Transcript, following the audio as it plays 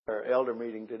our elder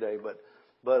meeting today,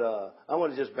 but I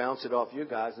want to just bounce it off you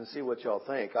guys and see what y'all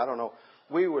think. I don't know.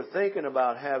 We were thinking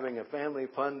about having a family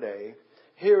fun day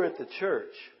here at the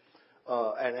church,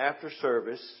 and after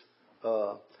service,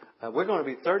 we're going to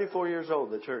be 34 years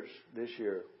old, the church, this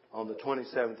year on the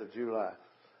 27th of July,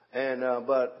 and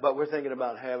but we're thinking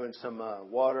about having some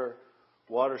water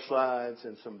slides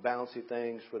and some bouncy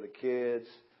things for the kids,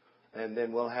 and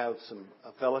then we'll have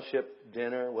a fellowship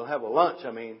dinner. We'll have a lunch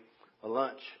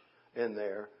in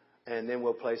there, and then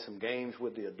we'll play some games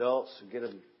with the adults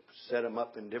and set them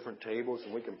up in different tables,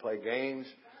 and we can play games.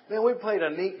 Man, we played a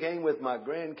neat game with my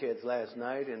grandkids last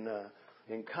night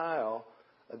in Kyle,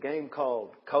 a game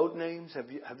called Code Names.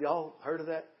 Have y'all heard of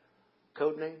that?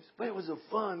 Code Names? But it was a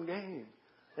fun game,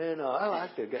 and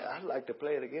I'd like to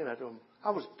play it again. I told them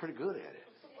I was pretty good at it,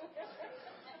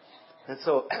 and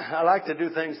so I like to do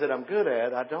things that I'm good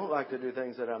at. I don't like to do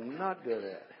things that I'm not good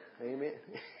at. Amen.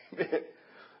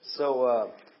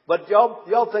 So, but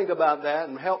y'all think about that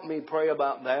and help me pray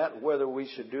about that, whether we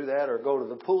should do that or go to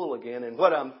the pool again. And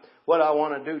what I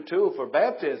want to do too for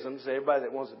baptisms, everybody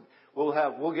that wants to,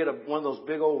 we'll get one of those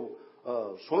big old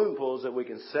swimming pools that we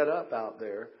can set up out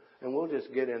there, and we'll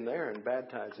just get in there and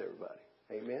baptize everybody.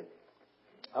 Amen.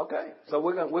 Okay, so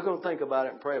we're going to think about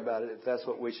it and pray about it if that's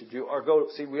what we should do, or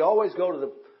we always go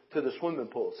to the swimming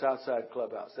pool, Southside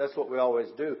Clubhouse. That's what we always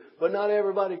do, but not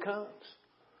everybody comes.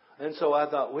 And so I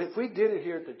thought, well, if we did it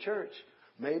here at the church,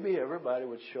 maybe everybody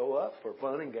would show up for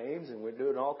fun and games, and we're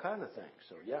doing all kinds of things.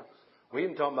 So, yeah. We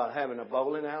even talking about having a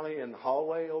bowling alley in the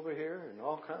hallway over here and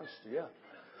all kinds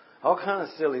of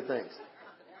silly things.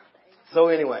 So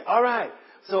anyway, all right.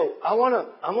 So I want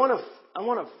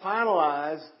to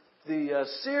finalize the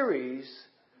series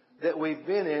that we've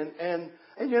been in, and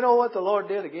you know what the Lord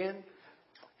did again?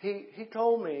 He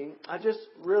told me, I just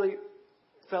really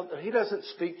felt that He doesn't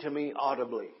speak to me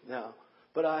audibly now,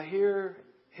 but I hear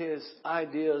His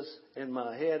ideas in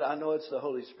my head. I know it's the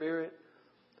Holy Spirit.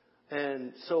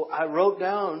 And so I wrote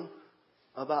down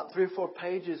about 3 or 4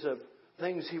 pages of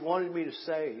things He wanted me to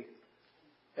say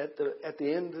at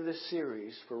the end of this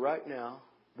series for right now,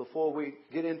 before we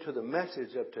get into the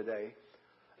message of today.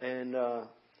 And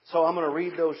so I'm going to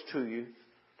read those to you,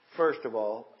 first of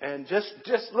all. And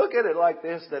just look at it like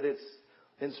this, that it's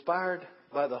inspired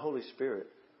by the Holy Spirit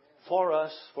for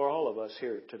us, for all of us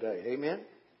here today. Amen?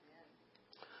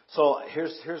 So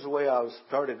here's the way I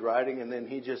started writing, and then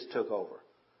He just took over.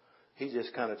 He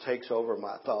just kind of takes over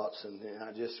my thoughts, and then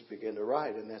I just begin to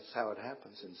write, and that's how it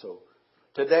happens. And so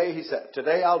today, he said,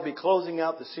 today I'll be closing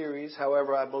out the series.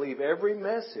 However, I believe every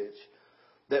message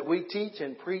that we teach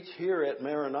and preach here at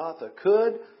Maranatha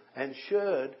could and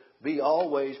should be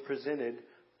always presented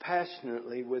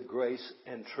passionately with grace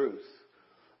and truth.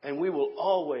 And we will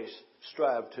always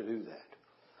strive to do that.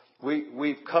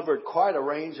 We've covered quite a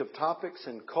range of topics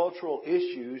and cultural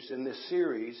issues in this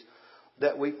series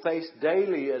that we face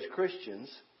daily as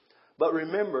Christians. But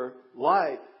remember,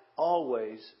 light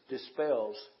always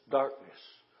dispels darkness.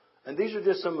 And these are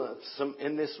just some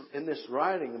in this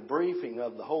writing, briefing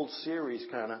of the whole series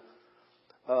kind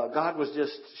of. God was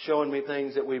just showing me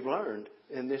things that we've learned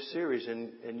in this series,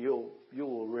 and you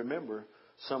will remember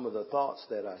some of the thoughts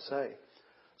that I say.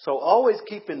 So always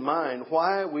keep in mind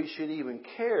why we should even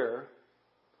care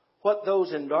what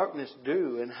those in darkness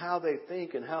do and how they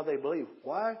think and how they believe.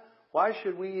 Why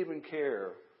should we even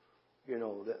care? You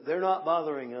know, they're not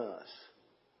bothering us.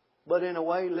 But in a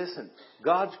way, listen,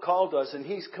 God's called us and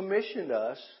He's commissioned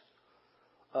us.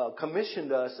 A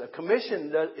commission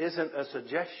isn't a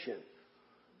suggestion.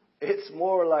 It's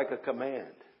more like a command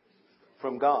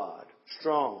from God,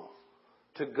 strong,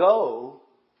 to go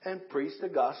and preach the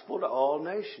gospel to all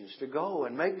nations, to go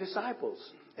and make disciples.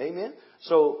 Amen?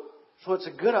 So it's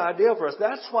a good idea for us.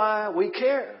 That's why we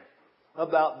care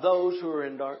about those who are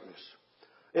in darkness.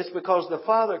 It's because the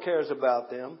Father cares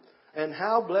about them, and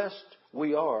how blessed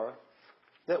we are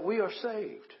that we are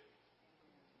saved.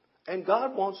 And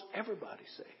God wants everybody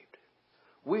saved.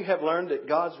 We have learned that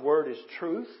God's Word is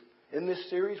truth. In this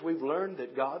series, we've learned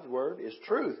that God's Word is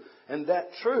truth. And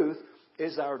that truth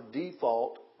is our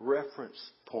default reference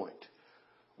point.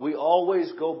 We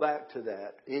always go back to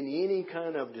that in any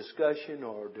kind of discussion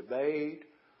or debate,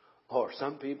 or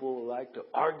some people like to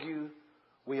argue.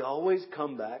 We always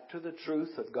come back to the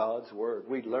truth of God's Word.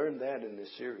 We learned that in this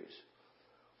series.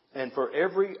 And for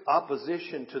every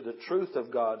opposition to the truth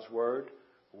of God's Word,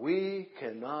 we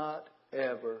cannot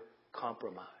ever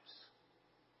compromise.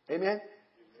 Amen?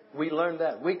 We learned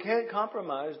that. We can't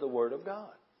compromise the Word of God.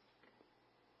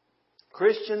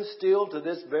 Christians still to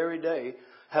this very day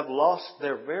have lost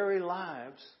their very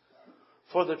lives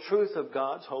for the truth of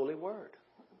God's holy Word.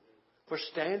 for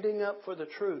standing up for the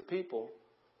truth. People,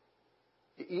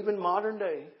 even modern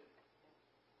day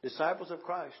disciples of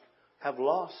Christ, have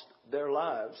lost their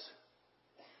lives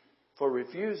for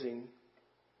refusing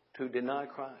to deny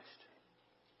Christ.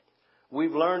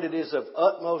 We've learned it is of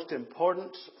utmost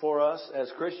importance for us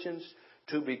as Christians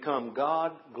to become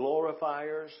God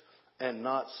glorifiers and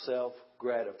not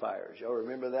self-gratifiers. Y'all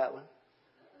remember that one?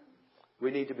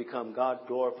 We need to become God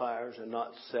glorifiers and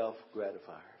not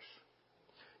self-gratifiers.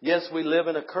 Yes, we live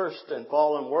in a cursed and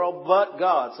fallen world, but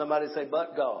God, somebody say,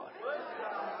 but God.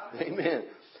 Amen.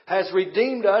 Has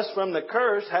redeemed us from the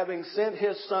curse, having sent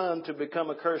His Son to become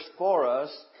a curse for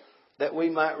us, that we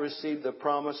might receive the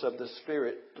promise of the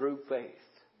Spirit through faith.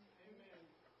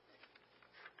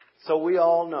 So we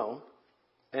all know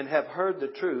and have heard the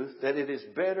truth that it is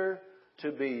better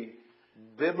to be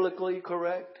biblically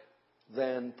correct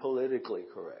than politically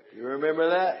correct. You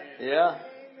remember that? Yeah.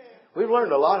 We've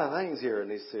learned a lot of things here in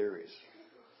this series.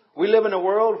 We live in a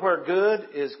world where good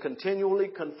is continually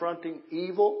confronting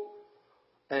evil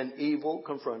and evil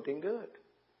confronting good.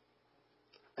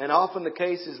 And often the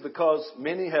case is because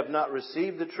many have not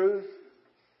received the truth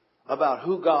about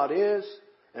who God is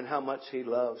and how much He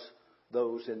loves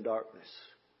those in darkness.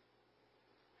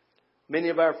 Many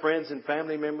of our friends and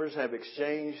family members have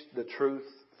exchanged the truth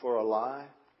for a lie.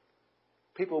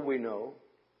 People we know.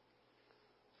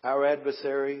 Our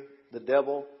adversary, the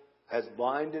devil, has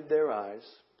blinded their eyes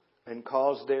and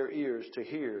caused their ears to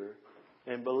hear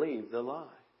and believe the lie.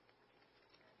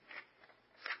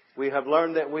 We have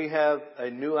learned that we have a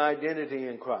new identity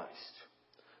in Christ.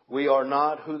 We are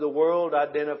not who the world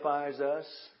identifies us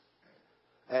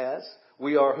as.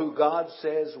 We are who God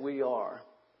says we are.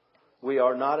 We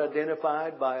are not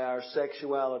identified by our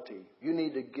sexuality. You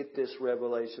need to get this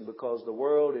revelation because the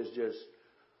world is just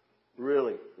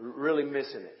really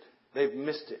missing it. They've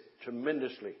missed it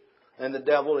tremendously. And the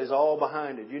devil is all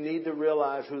behind it. You need to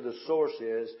realize who the source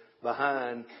is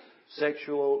behind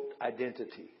sexual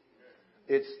identity.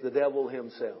 It's the devil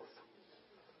himself.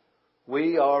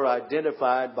 We are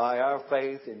identified by our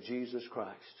faith in Jesus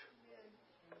Christ.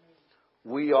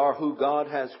 We are who God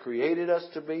has created us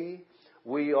to be.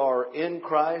 We are in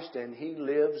Christ and He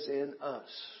lives in us.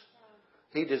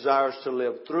 He desires to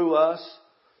live through us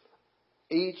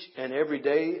each and every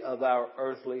day of our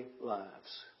earthly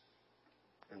lives.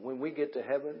 And when we get to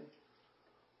heaven,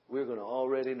 we're going to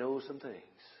already know some things.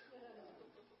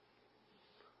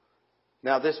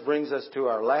 Now this brings us to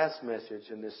our last message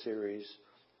in this series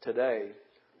today,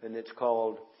 and it's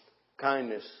called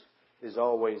Kindness is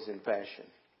Always in Fashion.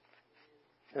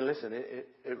 And listen,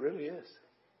 it really is.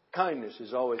 Kindness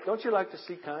is always. Don't you like to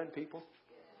see kind people?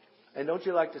 And don't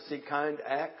you like to see kind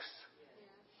acts?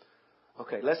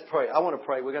 Okay, let's pray. I want to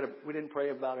pray. We didn't pray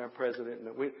about our president.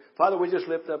 Father, we just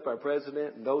lift up our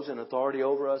president and those in authority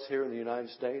over us here in the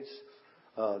United States,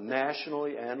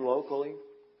 nationally and locally,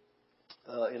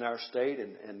 in our state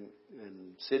and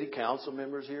city council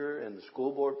members here and the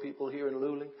school board people here in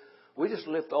Luling. We just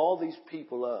lift all these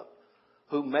people up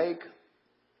who make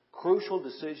crucial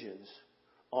decisions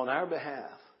on our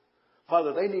behalf.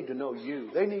 Father, they need to know You.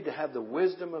 They need to have the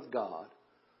wisdom of God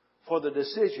for the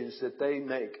decisions that they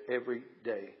make every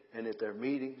day. And at their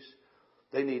meetings,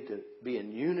 they need to be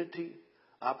in unity.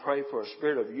 I pray for a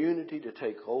spirit of unity to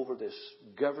take over this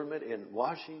government in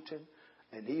Washington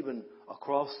and even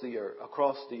across the earth,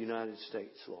 across the United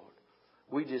States, Lord.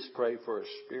 We just pray for a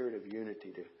spirit of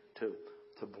unity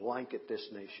to blanket this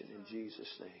nation in Jesus'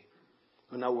 name.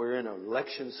 I know we're in an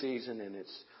election season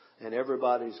and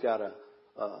everybody's got a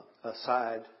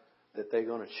side that they're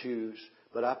going to choose.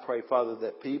 But I pray, Father,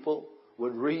 that people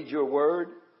would read Your Word.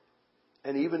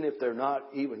 And even if they're not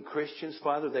even Christians,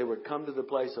 Father, they would come to the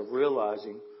place of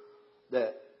realizing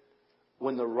that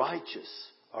when the righteous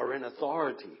are in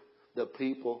authority, the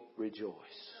people rejoice.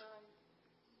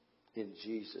 In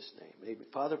Jesus' name. Amen.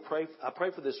 Father, I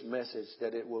pray for this message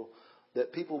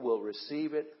that people will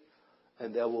receive it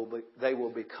and they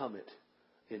will become it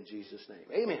in Jesus'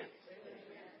 name. Amen.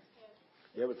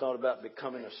 You ever thought about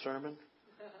becoming a sermon?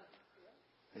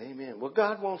 Amen. Well,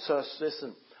 God wants us,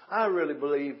 listen, I really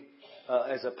believe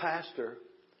as a pastor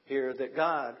here that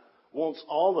God wants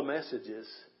all the messages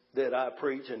that I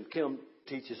preach and Kim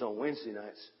teaches on Wednesday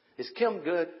nights. Is Kim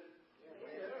good?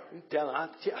 You tell her,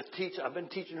 I've been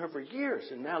teaching her for years,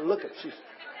 and now look at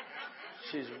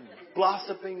she's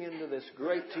blossoming into this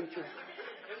great teacher.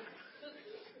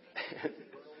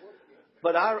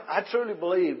 But I truly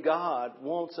believe God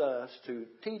wants us to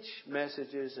teach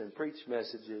messages and preach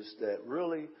messages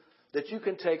that you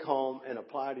can take home and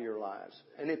apply to your lives.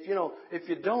 And if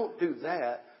you don't do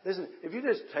that, listen, if you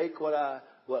just take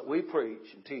what we preach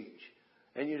and teach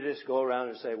And you just go around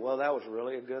and say, well, that was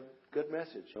really a good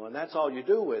message. And that's all you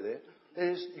do with it.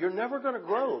 You're never going to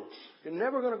grow. You're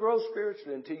never going to grow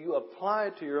spiritually until you apply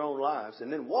it to your own lives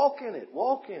and then walk in it.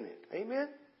 Walk in it. Amen?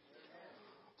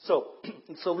 So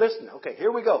listen. Okay,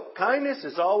 here we go. Kindness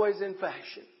is always in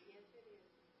fashion.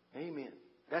 Amen.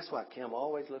 That's why Kim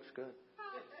always looks good.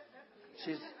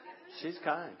 She's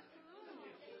kind.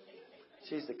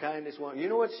 She's the kindest one. You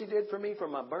know what she did for me for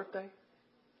my birthday?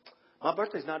 My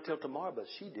birthday's not till tomorrow, but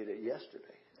she did it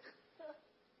yesterday.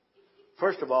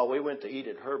 First of all, we went to eat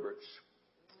at Herbert's.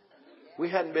 We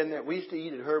hadn't been there. We used to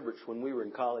eat at Herbert's when we were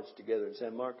in college together in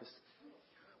San Marcos.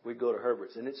 We'd go to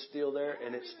Herbert's, and it's still there,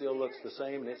 and it still looks the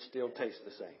same, and it still tastes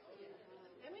the same.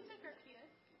 And we took our kids.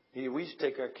 Yeah, we used to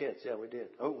take our kids. Yeah, we did.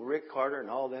 Oh, Rick Carter and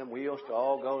all them. We used to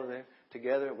all go there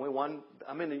together.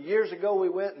 Years ago we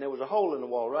went, and there was a hole in the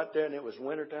wall right there, and it was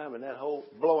wintertime, and that hole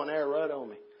blowing air right on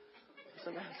me. I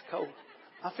said, man, it's cold.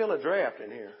 I feel a draft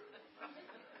in here.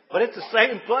 But it's the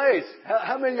same place.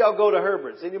 How many of y'all go to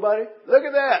Herbert's? Anybody? Look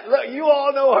at that. Look, you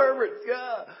all know Herbert's.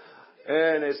 Yeah.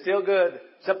 And it's still good.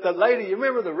 Except the lady, you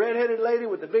remember the redheaded lady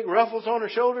with the big ruffles on her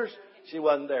shoulders? She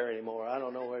wasn't there anymore. I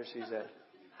don't know where she's at.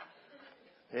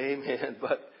 Amen.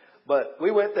 But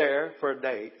we went there for a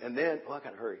date, and then, I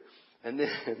gotta hurry. And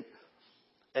then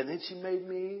she made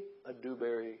me a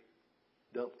dewberry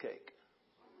dump cake.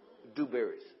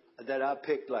 Dewberries that I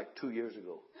picked like 2 years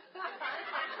ago.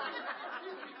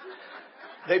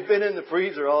 They've been in the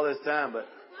freezer all this time, but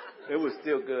it was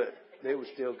still good. They were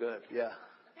still good. Yeah.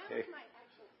 Okay.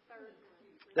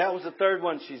 That was the third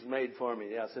one she's made for me.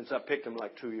 Yeah, since I picked them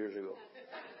like 2 years ago.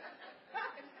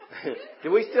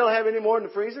 Do we still have any more in the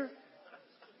freezer?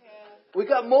 We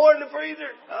got more in the freezer.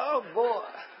 Oh boy.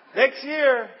 Next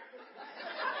year.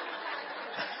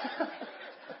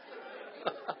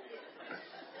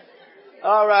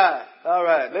 All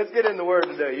right. Let's get in the Word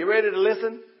today. You ready to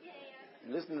listen?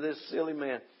 Listen to this silly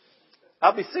man.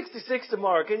 I'll be 66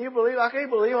 tomorrow. Can you believe? I can't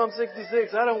believe I'm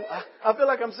 66. I feel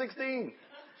like I'm 16.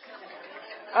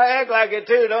 I act like it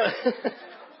too, don't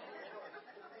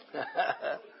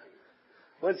I?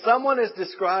 When someone is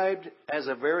described as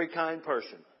a very kind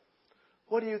person,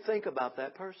 what do you think about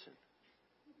that person?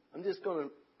 I'm just going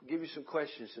to give you some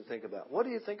questions to think about. What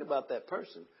do you think about that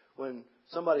person when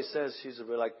somebody says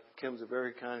like Kim's a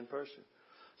very kind person?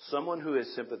 Someone who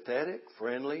is sympathetic,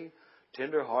 friendly,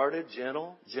 tender-hearted,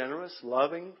 gentle, generous,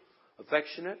 loving,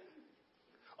 affectionate.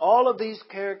 All of these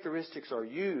characteristics are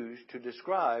used to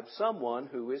describe someone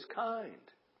who is kind.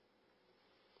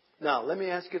 Now, let me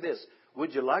ask you this.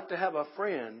 Would you like to have a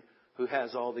friend who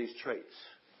has all these traits?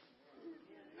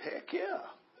 Heck yeah.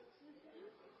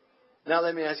 Now,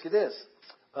 let me ask you this.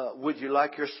 Would you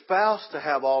like your spouse to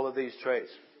have all of these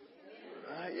traits?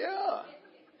 Yeah.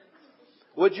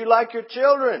 Would you like your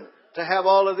children to have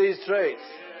all of these traits?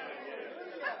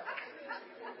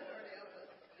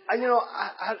 You know,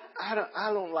 I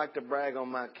don't like to brag on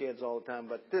my kids all the time,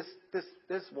 but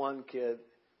this one kid,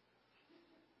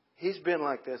 he's been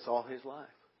like this all his life.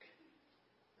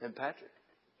 And Patrick,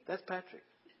 that's Patrick.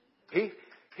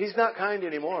 He's not kind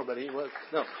anymore, but he was.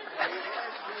 No.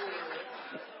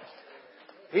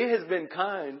 He has been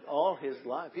kind all his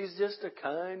life. He's just a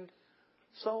kind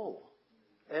soul.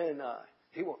 And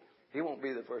he won't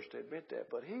be the first to admit that,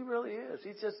 but he really is.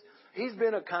 He's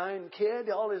been a kind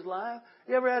kid all his life.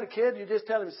 You ever had a kid, you just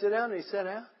tell him to sit down and he sat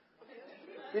down?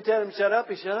 You tell him shut up,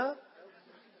 he shut up?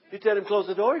 You tell him close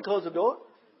the door, he closed the door?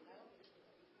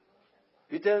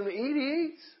 You tell him to eat, he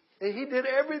eats. And he did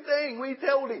everything we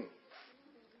told him.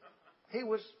 He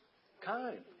was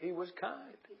kind. He was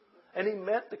kind. And he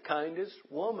met the kindest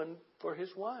woman for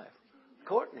his wife,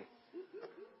 Courtney.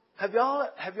 Have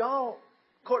y'all,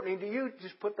 Courtney, do you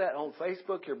just put that on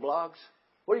Facebook, your blogs?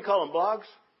 What do you call them, blogs?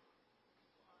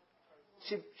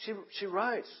 She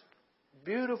writes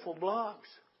beautiful blogs.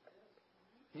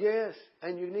 Yes,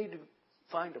 and you need to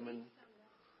find them. And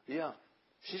yeah,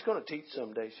 she's going to teach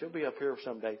someday. She'll be up here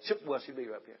someday. She'll be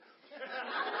up here.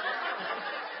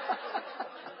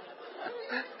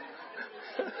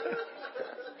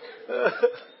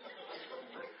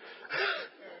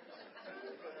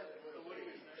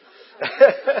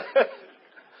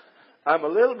 I'm a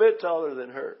little bit taller than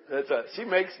her. She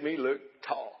makes me look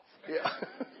tall. Yeah.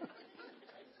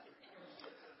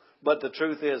 But the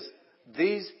truth is,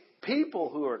 these people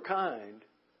who are kind,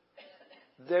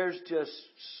 there's just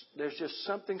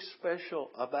something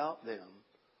special about them.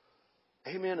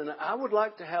 Amen. And I would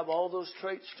like to have all those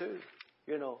traits too.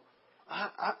 You know,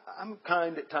 I'm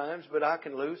kind at times, but I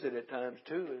can lose it at times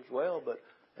too as well. But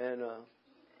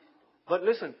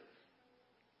listen,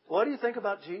 what do you think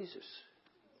about Jesus?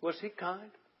 Was he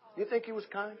kind? You think he was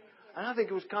kind? And I think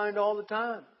He was kind all the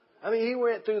time. I mean, He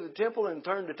went through the temple and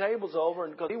turned the tables over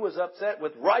because He was upset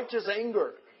with righteous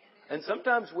anger. And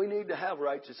sometimes we need to have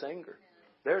righteous anger.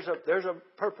 There's a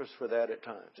purpose for that at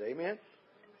times. Amen?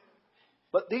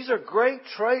 But these are great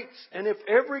traits. And if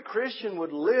every Christian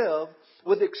would live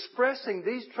with expressing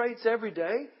these traits every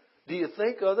day, do you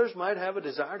think others might have a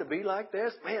desire to be like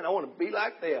this? Man, I want to be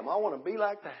like them. I want to be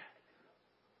like that.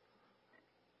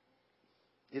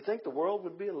 Do you think the world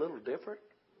would be a little different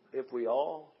if we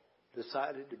all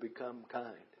decided to become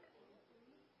kind?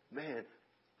 Man,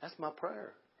 that's my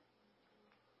prayer.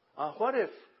 What if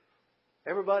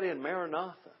everybody in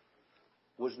Maranatha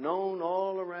was known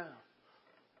all around?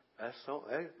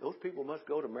 Hey, those people must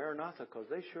go to Maranatha because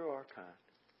they sure are kind.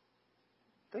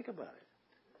 Think about it.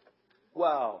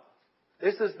 Wow.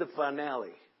 This is the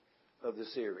finale of the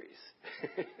series.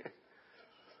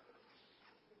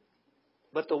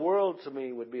 But the world to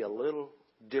me would be a little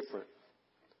different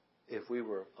if we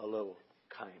were a little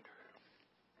kinder.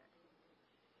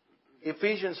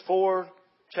 Ephesians 4,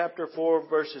 chapter 4,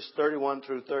 verses 31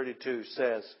 through 32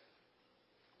 says,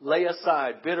 lay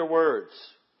aside bitter words,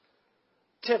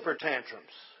 temper tantrums,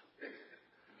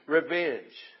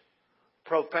 revenge,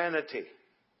 profanity,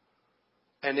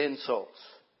 and insults.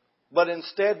 But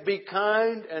instead be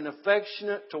kind and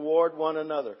affectionate toward one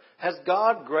another. Has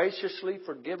God graciously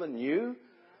forgiven you?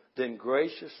 Then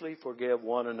graciously forgive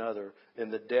one another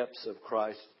in the depths of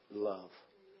Christ's love.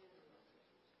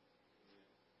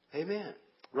 Amen.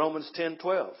 Romans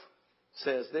 10:12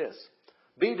 says this.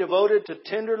 Be devoted to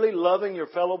tenderly loving your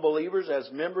fellow believers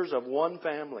as members of one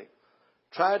family.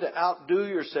 Try to outdo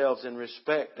yourselves in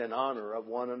respect and honor of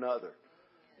one another.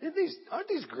 Aren't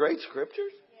these great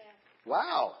scriptures?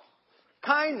 Wow.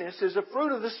 Kindness is a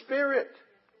fruit of the Spirit.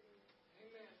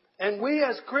 And we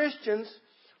as Christians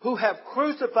who have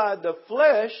crucified the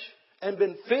flesh and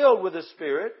been filled with the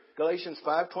Spirit, Galatians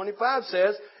 5:25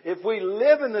 says, if we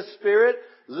live in the Spirit,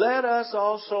 let us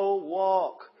also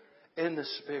walk in the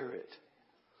Spirit.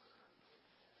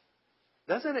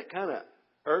 Doesn't it kind of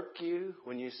irk you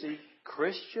when you see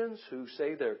Christians who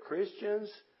say they're Christians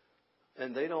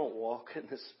and they don't walk in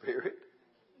the Spirit?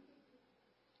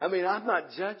 I mean, I'm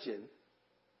not judging,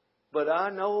 but I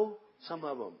know some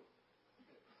of them.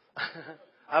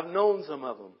 I've known some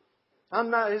of them.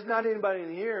 There's not anybody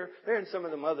in here. They're in some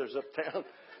of them others uptown.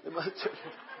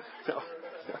 No,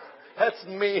 that's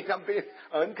me. I'm being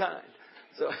unkind.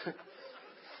 So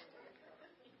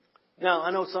now,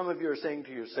 I know some of you are saying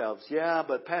to yourselves, yeah,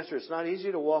 but Pastor, it's not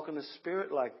easy to walk in the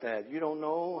Spirit like that. You don't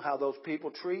know how those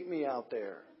people treat me out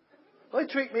there. Well,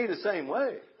 they treat me the same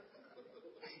way.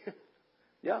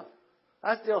 Yeah.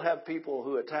 I still have people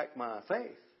who attack my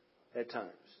faith at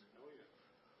times.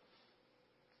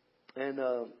 And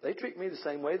they treat me the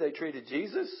same way they treated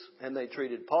Jesus and they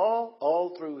treated Paul.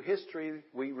 All through history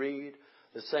we read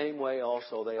the same way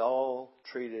also. They all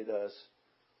treated us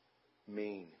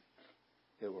mean.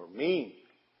 They were mean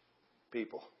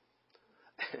people.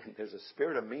 And there's a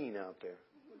spirit of mean out there.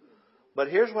 But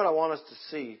here's what I want us to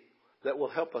see that will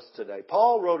help us today.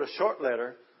 Paul wrote a short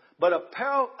letter, but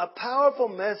a powerful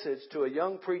message to a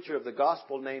young preacher of the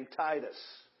gospel named Titus.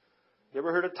 You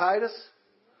ever heard of Titus?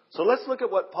 So let's look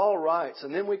at what Paul writes,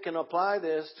 and then we can apply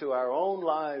this to our own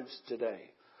lives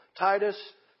today. Titus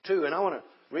 2, and I want to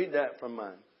read that from my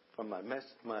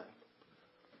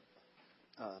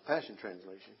Passion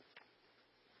Translation.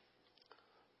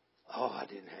 Oh, I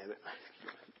didn't have it.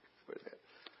 Where's that?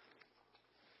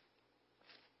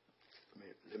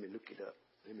 Let me look it up.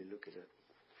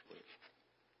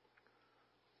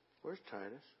 Where's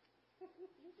Titus?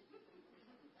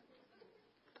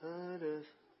 Titus.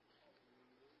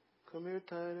 Come here,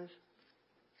 Titus.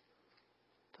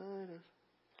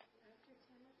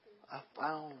 I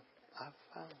found.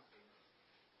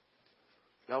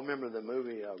 Y'all remember the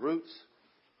movie Roots?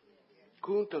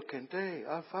 Kunta Kinte,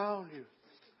 I found you.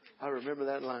 I remember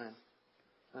that line.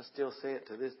 I still say it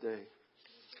to this day.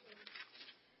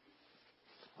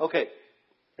 Okay,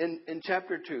 in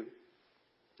chapter 2,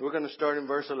 we're going to start in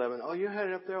verse 11. Oh, you had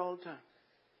it up there all the time.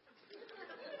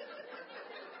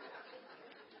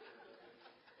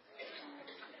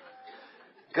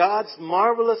 God's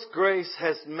marvelous grace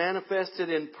has manifested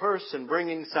in person,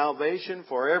 bringing salvation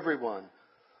for everyone.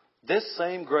 This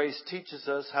same grace teaches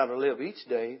us how to live each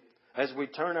day as we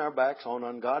turn our backs on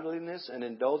ungodliness and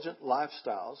indulgent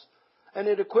lifestyles, and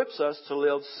it equips us to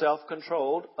live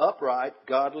self-controlled, upright,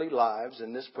 godly lives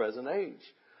in this present age.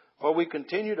 For we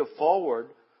continue to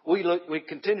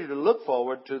look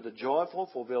forward to the joyful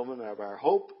fulfillment of our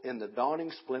hope in the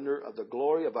dawning splendor of the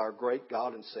glory of our great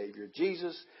God and Savior,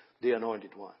 Jesus, the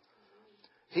Anointed One.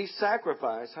 He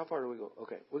sacrificed, how far do we go?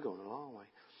 Okay, we're going a long way.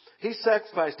 He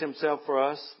sacrificed Himself for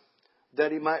us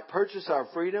that He might purchase our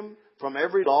freedom from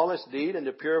every lawless deed and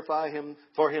to purify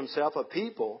for Himself a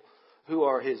people who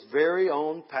are His very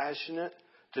own, passionate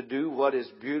to do what is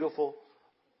beautiful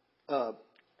in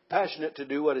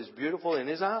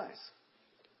His eyes.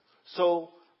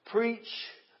 So preach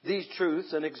these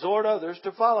truths and exhort others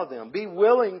to follow them. Be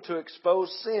willing to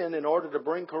expose sin in order to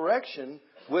bring correction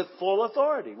with full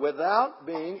authority, without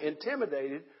being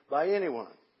intimidated by anyone.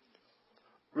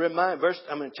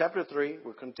 Chapter 3,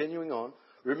 we're continuing on.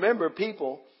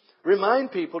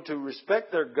 Remind people to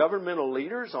respect their governmental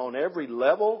leaders on every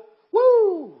level.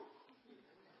 Woo!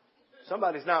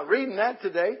 Somebody's not reading that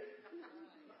today.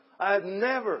 I have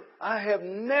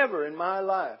never in my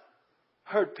life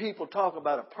heard people talk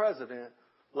about a president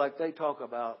like they talk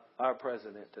about our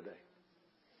president today.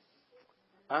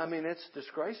 I mean, it's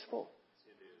disgraceful.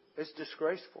 It's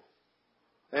disgraceful.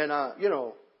 And,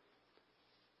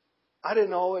 I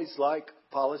didn't always like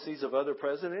policies of other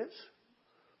presidents,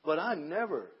 but I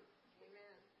never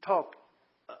talked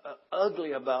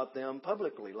ugly about them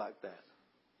publicly like that.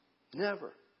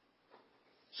 Never.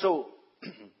 So,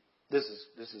 this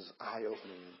is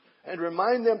eye-opening. And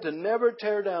remind them to never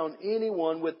tear down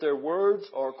anyone with their words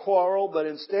or quarrel, but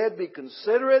instead be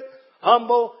considerate,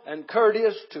 humble, and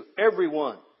courteous to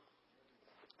everyone.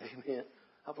 Amen.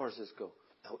 How far does this go?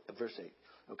 Verse 8.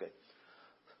 Okay.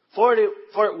 For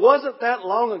it wasn't that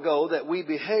long ago that we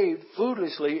behaved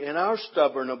foolishly in our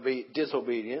stubborn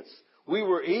disobedience. We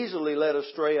were easily led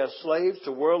astray as slaves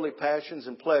to worldly passions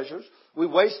and pleasures. We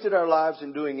wasted our lives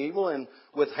in doing evil, and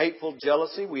with hateful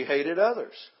jealousy we hated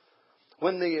others.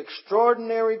 When the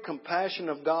extraordinary compassion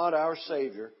of God our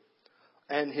Savior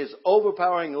and His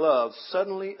overpowering love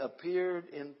suddenly appeared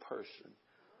in person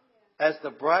as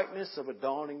the brightness of a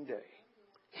dawning day,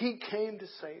 He came to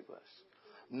save us.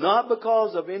 Not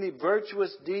because of any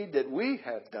virtuous deed that we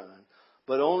have done,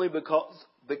 but only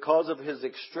because of His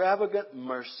extravagant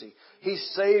mercy. He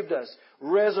saved us,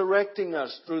 resurrecting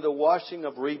us through the washing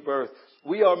of rebirth.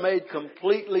 We are made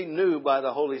completely new by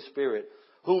the Holy Spirit,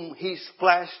 whom He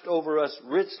splashed over us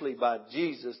richly by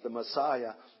Jesus, the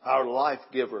Messiah, our life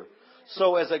giver.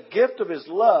 So as a gift of His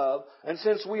love, and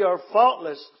since we are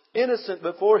faultless, innocent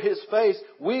before His face,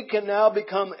 we can now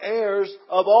become heirs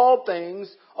of all things,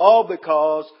 all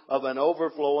because of an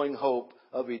overflowing hope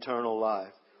of eternal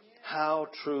life. How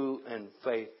true and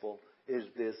faithful is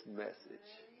this message?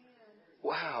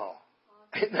 Wow.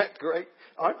 Isn't that great?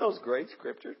 Aren't those great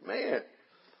scriptures? Man,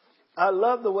 I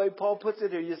love the way Paul puts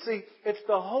it here. You see, it's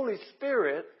the Holy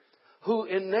Spirit who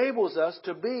enables us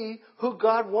to be who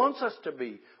God wants us to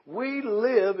be. We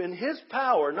live in His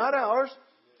power, not ours,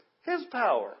 His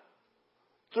power,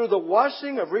 through the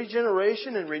washing of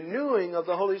regeneration and renewing of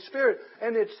the Holy Spirit.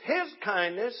 And it's His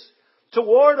kindness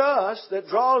toward us that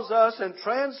draws us and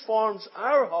transforms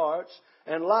our hearts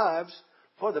and lives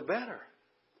for the better.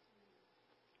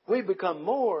 We become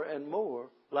more and more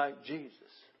like Jesus.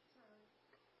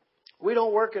 We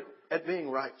don't work at being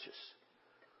righteous.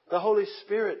 The Holy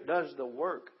Spirit does the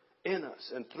work in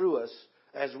us and through us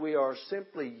as we are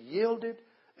simply yielded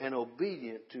and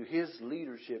obedient to His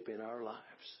leadership in our lives.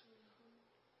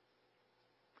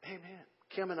 Amen.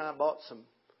 Kim and I bought some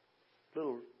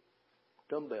little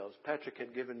dumbbells. Patrick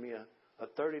had given me a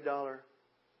 $30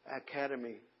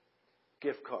 Academy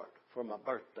gift card for my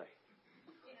birthday.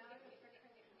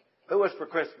 It was for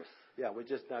Christmas. Yeah, we're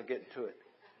just now getting to it.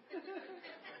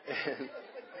 And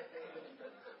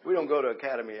we don't go to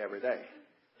Academy every day,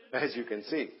 as you can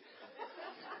see.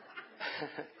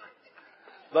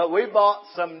 But we bought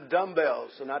some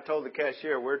dumbbells, and I told the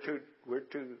cashier we're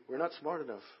not smart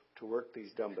enough to work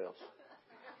these dumbbells.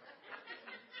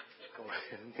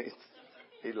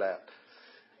 He laughed.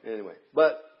 Anyway,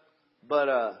 but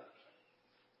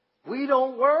we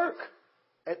don't work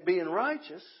at being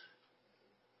righteous.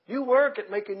 You work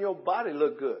at making your body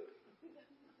look good.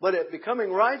 But at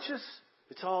becoming righteous,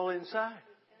 it's all inside.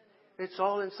 It's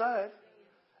all inside.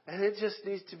 And it just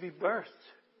needs to be birthed.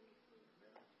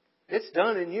 It's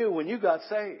done in you when you got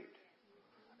saved.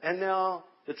 And now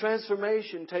the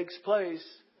transformation takes place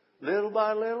little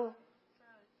by little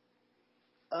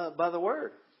by the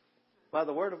Word. By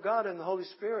the Word of God and the Holy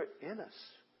Spirit in us.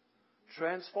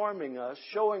 Transforming us,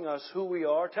 showing us who we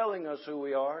are, telling us who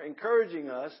we are, encouraging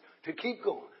us to keep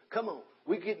going. Come on,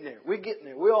 we're getting there. We're getting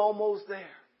there. We're almost there.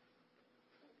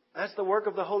 That's the work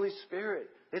of the Holy Spirit.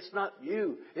 It's not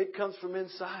you. It comes from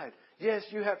inside. Yes,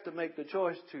 you have to make the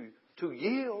choice to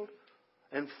yield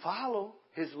and follow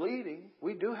His leading.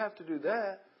 We do have to do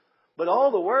that. But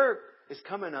all the work is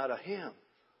coming out of Him.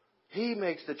 He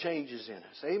makes the changes in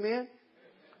us. Amen?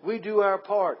 We do our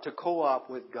part to co-op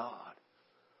with God.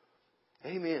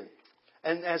 Amen.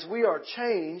 And as we are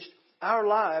changed, our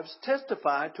lives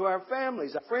testify to our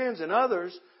families, our friends, and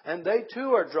others, and they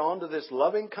too are drawn to this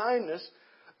loving kindness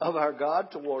of our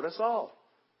God toward us all.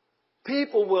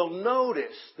 People will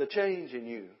notice the change in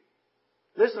you.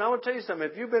 Listen, I want to tell you something.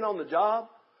 If you've been on the job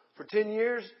for 10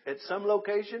 years at some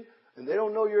location and they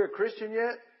don't know you're a Christian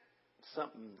yet,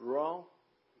 something's wrong.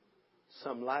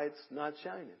 Some light's not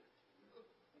shining.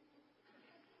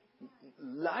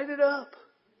 Light it up.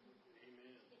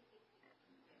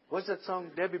 What's that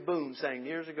song Debbie Boone sang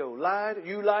years ago?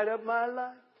 You light up my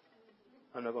life.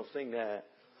 I'm not going to sing that.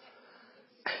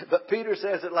 But Peter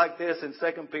says it like this in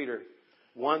 2 Peter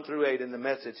 1-8 in the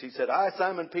Message. He said, I,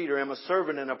 Simon Peter, am a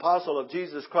servant and apostle of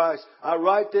Jesus Christ. I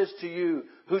write this to you,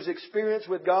 whose experience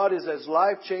with God is as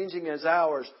life-changing as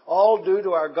ours, all due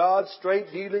to our God's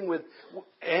straight dealing with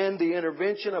and the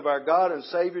intervention of our God and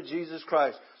Savior Jesus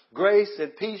Christ. Grace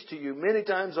and peace to you many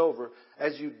times over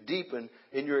as you deepen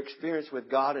in your experience with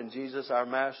God and Jesus our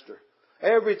Master.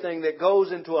 Everything that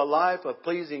goes into a life of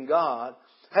pleasing God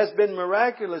has been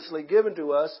miraculously given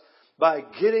to us by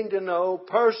getting to know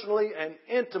personally and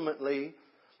intimately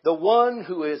the one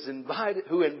who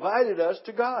invited us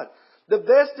to God. The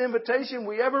best invitation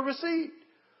we ever received.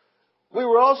 We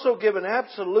were also given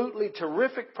absolutely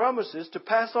terrific promises to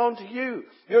pass on to you.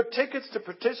 Your tickets to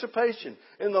participation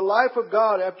in the life of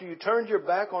God after you turned your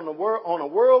back on a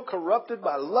world corrupted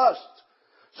by lust.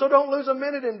 So don't lose a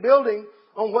minute in building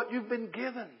on what you've been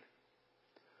given.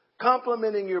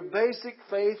 Complementing your basic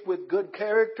faith with good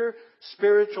character,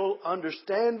 spiritual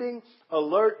understanding,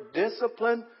 alert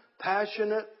discipline,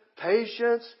 passionate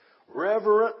patience,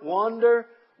 reverent wonder,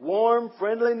 warm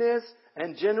friendliness,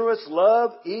 and generous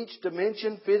love, each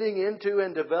dimension fitting into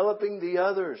and developing the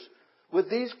others. With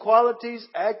these qualities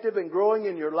active and growing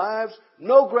in your lives,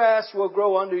 no grass will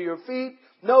grow under your feet,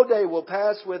 no day will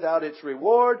pass without its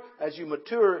reward as you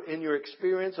mature in your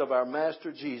experience of our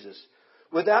Master Jesus.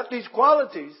 Without these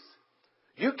qualities,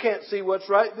 you can't see what's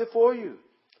right before you,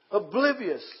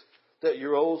 oblivious that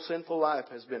your old sinful life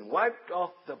has been wiped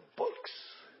off the books.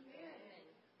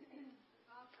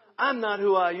 I'm not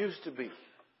who I used to be.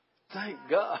 Thank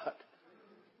God.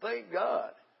 Thank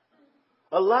God.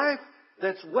 A life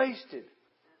that's wasted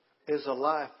is a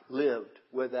life lived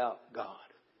without God.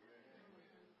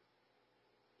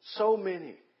 So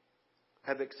many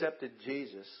have accepted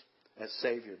Jesus as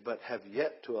Savior, but have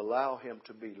yet to allow Him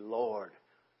to be Lord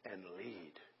and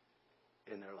lead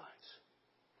in their lives.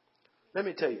 Let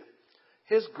me tell you,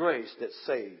 His grace that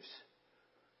saves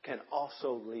can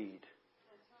also lead.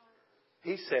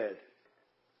 He said,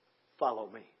 follow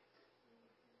me.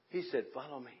 He said,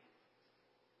 follow me.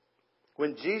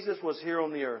 When Jesus was here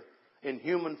on the earth in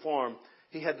human form,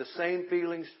 He had the same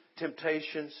feelings,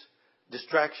 temptations,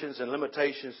 distractions, and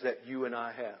limitations that you and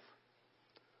I have.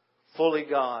 Fully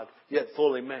God, yet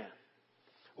fully man.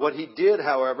 What He did,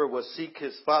 however, was seek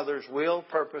His Father's will,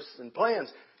 purpose, and plans.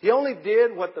 He only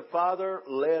did what the Father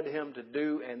led Him to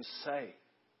do and say.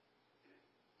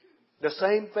 The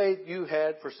same faith you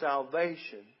had for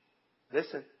salvation,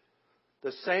 listen,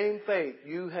 the same faith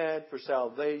you had for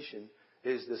salvation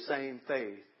is the same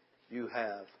faith you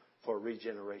have for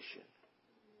regeneration.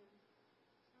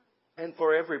 And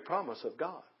for every promise of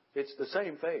God. It's the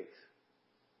same faith.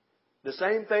 The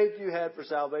same faith you had for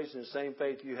salvation is the same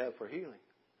faith you have for healing.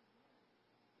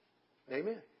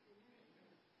 Amen.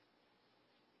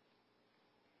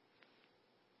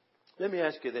 Let me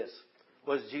ask you this.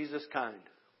 Was Jesus kind?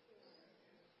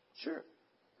 Sure.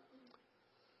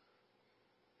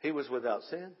 He was without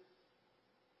sin,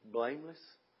 blameless.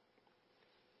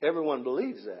 Everyone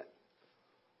believes that.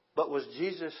 But was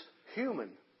Jesus human?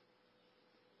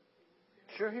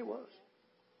 Sure He was.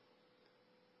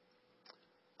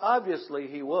 Obviously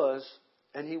He was,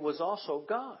 and He was also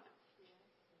God.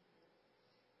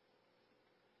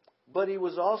 But He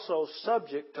was also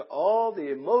subject to all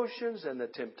the emotions and the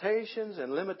temptations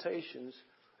and limitations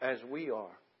as we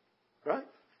are. Right?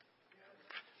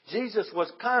 Jesus was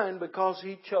kind because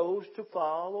He chose to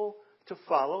follow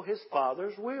His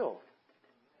Father's will.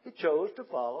 He chose to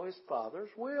follow His Father's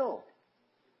will.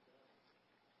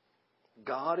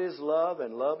 God is love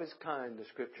and love is kind, the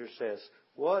Scripture says.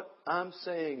 What I'm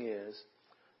saying is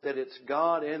that it's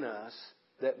God in us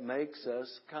that makes us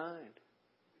kind.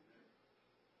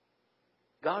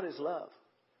 God is love.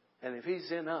 And if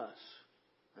He's in us,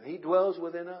 and He dwells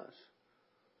within us,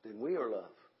 then we are love.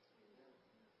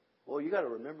 Well, you got to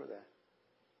remember that.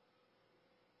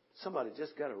 Somebody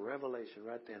just got a revelation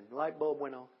right then. The light bulb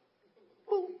went on.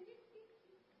 Boom.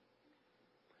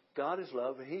 God is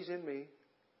love, and He's in me.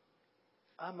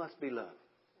 I must be love.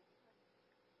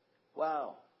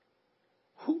 Wow.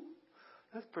 Whew.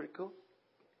 That's pretty cool.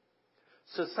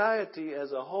 society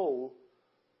as a whole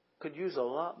could use a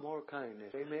lot more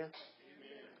kindness. Amen?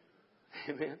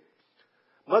 Amen.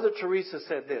 Mother Teresa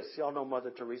said this. Y'all know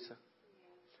Mother Teresa?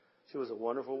 She was a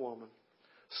wonderful woman.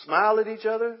 Smile at each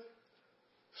other.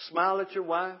 Smile at your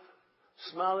wife.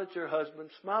 Smile at your husband.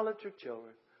 Smile at your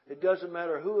children. It doesn't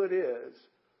matter who it is.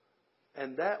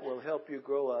 And that will help you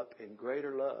grow up in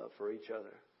greater love for each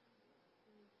other.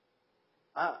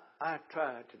 I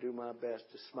try to do my best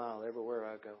to smile everywhere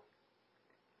I go.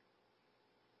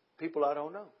 People I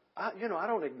don't know. I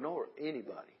don't ignore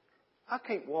anybody. I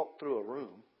can't walk through a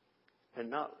room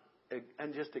and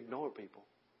just ignore people.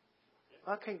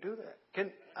 I can't do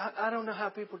that. I don't know how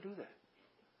people do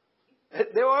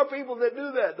that. There are people that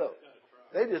do that though.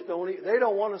 They just don't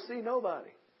want to see nobody.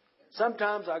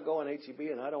 Sometimes I go in HEB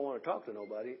and I don't want to talk to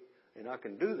nobody, and I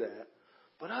can do that,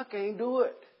 but I can't do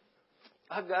it.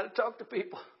 I've got to talk to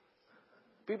people.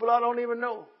 People I don't even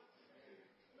know.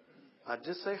 I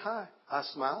just say hi. I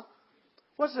smile.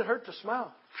 What does it hurt to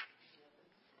smile?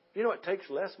 You know, it takes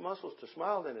less muscles to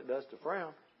smile than it does to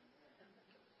frown.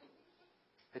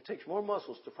 It takes more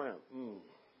muscles to frown.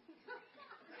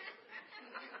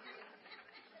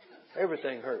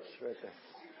 Everything hurts right there.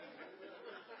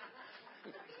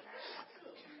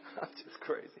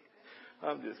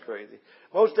 I'm just crazy.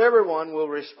 Most everyone will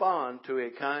respond to a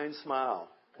kind smile,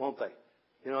 won't they?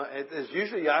 You know, I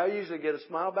usually get a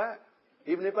smile back,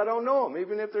 even if I don't know them,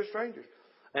 even if they're strangers.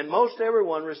 And most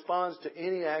everyone responds to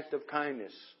any act of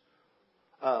kindness.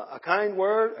 A kind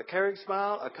word, a caring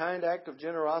smile, a kind act of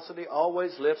generosity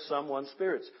always lifts someone's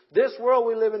spirits. This world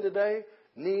we live in today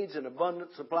needs an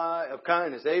abundant supply of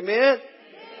kindness. Amen?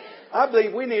 I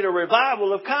believe we need a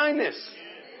revival of kindness.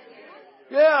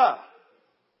 Yeah.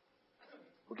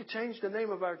 We could change the name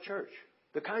of our church,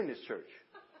 the Kindness Church.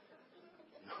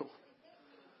 No.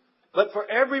 But for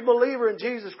every believer in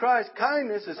Jesus Christ,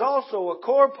 kindness is also a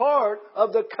core part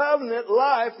of the covenant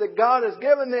life that God has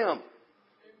given them.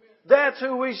 That's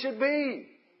who we should be.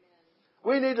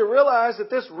 We need to realize that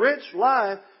this rich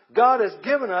life God has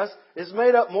given us is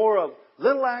made up more of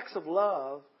little acts of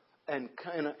love and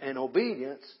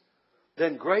obedience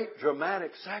than great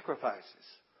dramatic sacrifices.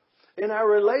 In our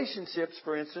relationships,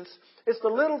 for instance, it's the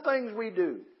little things we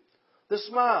do. The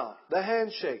smile, the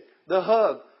handshake, the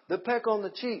hug, the peck on the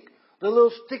cheek, the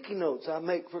little sticky notes I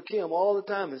make for Kim all the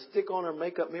time and stick on her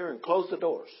makeup mirror and close the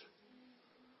doors.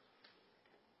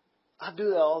 I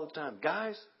do that all the time.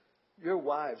 Guys, your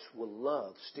wives will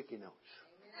love sticky notes.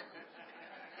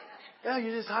 Yeah,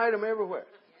 you just hide them everywhere.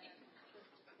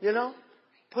 You know?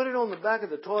 Put it on the back of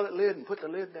the toilet lid and put the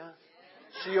lid down.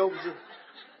 She opens it.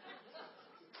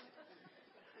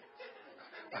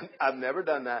 I've never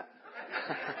done that.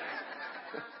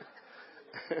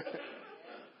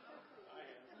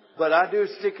 But I do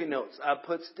sticky notes. I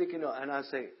put sticky notes and I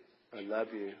say, I love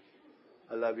you.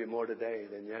 I love you more today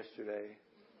than yesterday.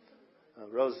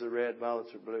 Roses are red,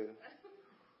 violets are blue.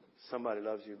 Somebody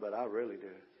loves you, but I really do.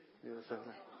 You know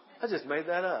something? I just made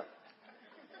that up.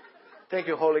 Thank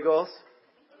you, Holy Ghost.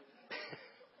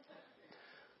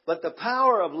 But the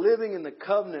power of living in the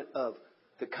covenant of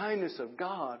the kindness of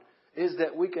God is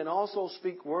that we can also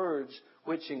speak words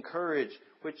which encourage,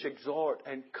 which exhort,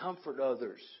 and comfort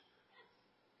others.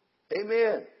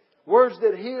 Amen. Words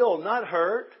that heal, not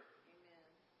hurt.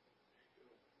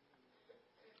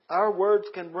 Our words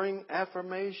can bring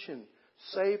affirmation,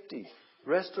 safety,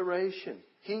 restoration,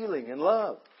 healing, and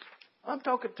love. I'm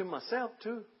talking to myself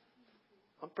too.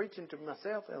 I'm preaching to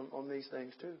myself on these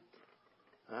things too.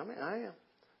 I am.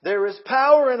 There is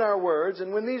power in our words,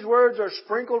 and when these words are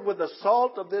sprinkled with the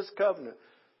salt of this covenant,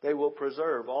 they will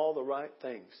preserve all the right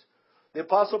things. The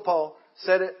Apostle Paul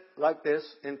said it like this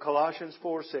in Colossians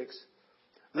 4:6.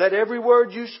 Let every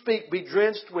word you speak be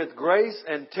drenched with grace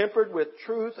and tempered with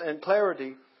truth and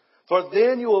clarity, for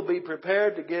then you will be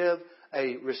prepared to give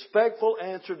a respectful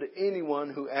answer to anyone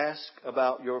who asks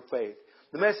about your faith.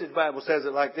 The Message Bible says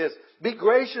it like this. Be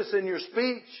gracious in your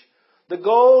speech. The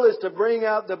goal is to bring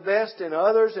out the best in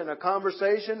others in a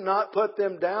conversation, not put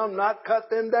them down, not cut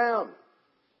them down.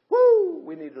 Woo!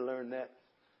 We need to learn that.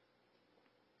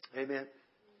 Amen.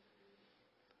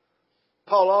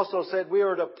 Paul also said we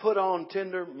are to put on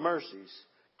tender mercies,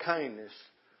 kindness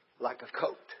like a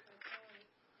coat.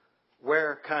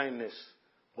 Wear kindness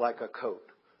like a coat.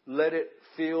 Let it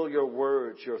fill your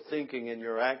words, your thinking, and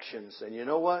your actions. And you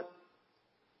know what?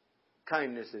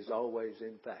 Kindness is always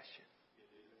in fashion.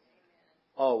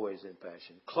 Always in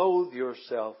fashion. Clothe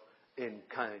yourself in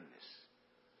kindness.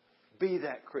 Be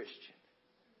that Christian.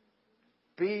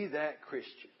 Be that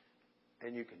Christian.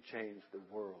 And you can change the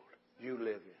world you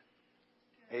live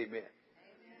in. Amen.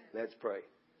 Let's pray.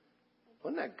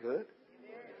 Wasn't that good?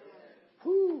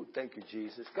 Whew, thank you,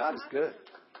 Jesus. God is good.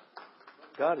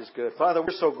 God is good. Father,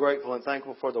 we're so grateful and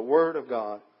thankful for the Word of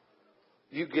God.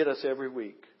 You get us every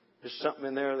week. There's something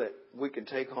in there that we can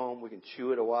take home. We can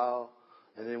chew it a while.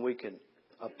 And then we can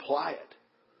apply it.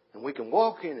 And we can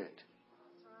walk in it.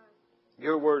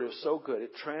 Your Word is so good.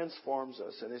 It transforms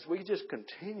us. And as we just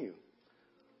continue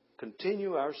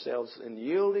ourselves in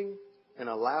yielding and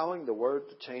allowing the Word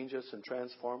to change us and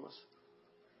transform us.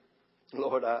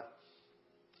 Lord,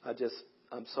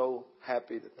 I'm so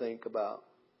happy to think about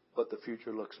what the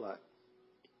future looks like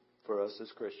for us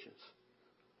as Christians.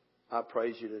 I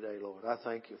praise you today, Lord. I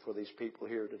thank you for these people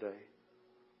here today.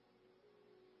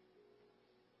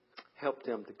 Help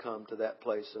them to come to that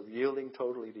place of yielding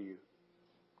totally to you,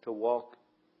 to walk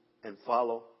and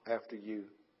follow after you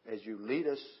as you lead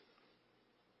us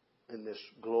in this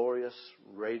glorious,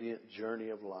 radiant journey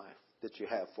of life that you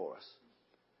have for us.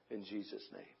 In Jesus'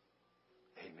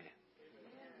 name, amen.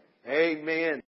 Amen.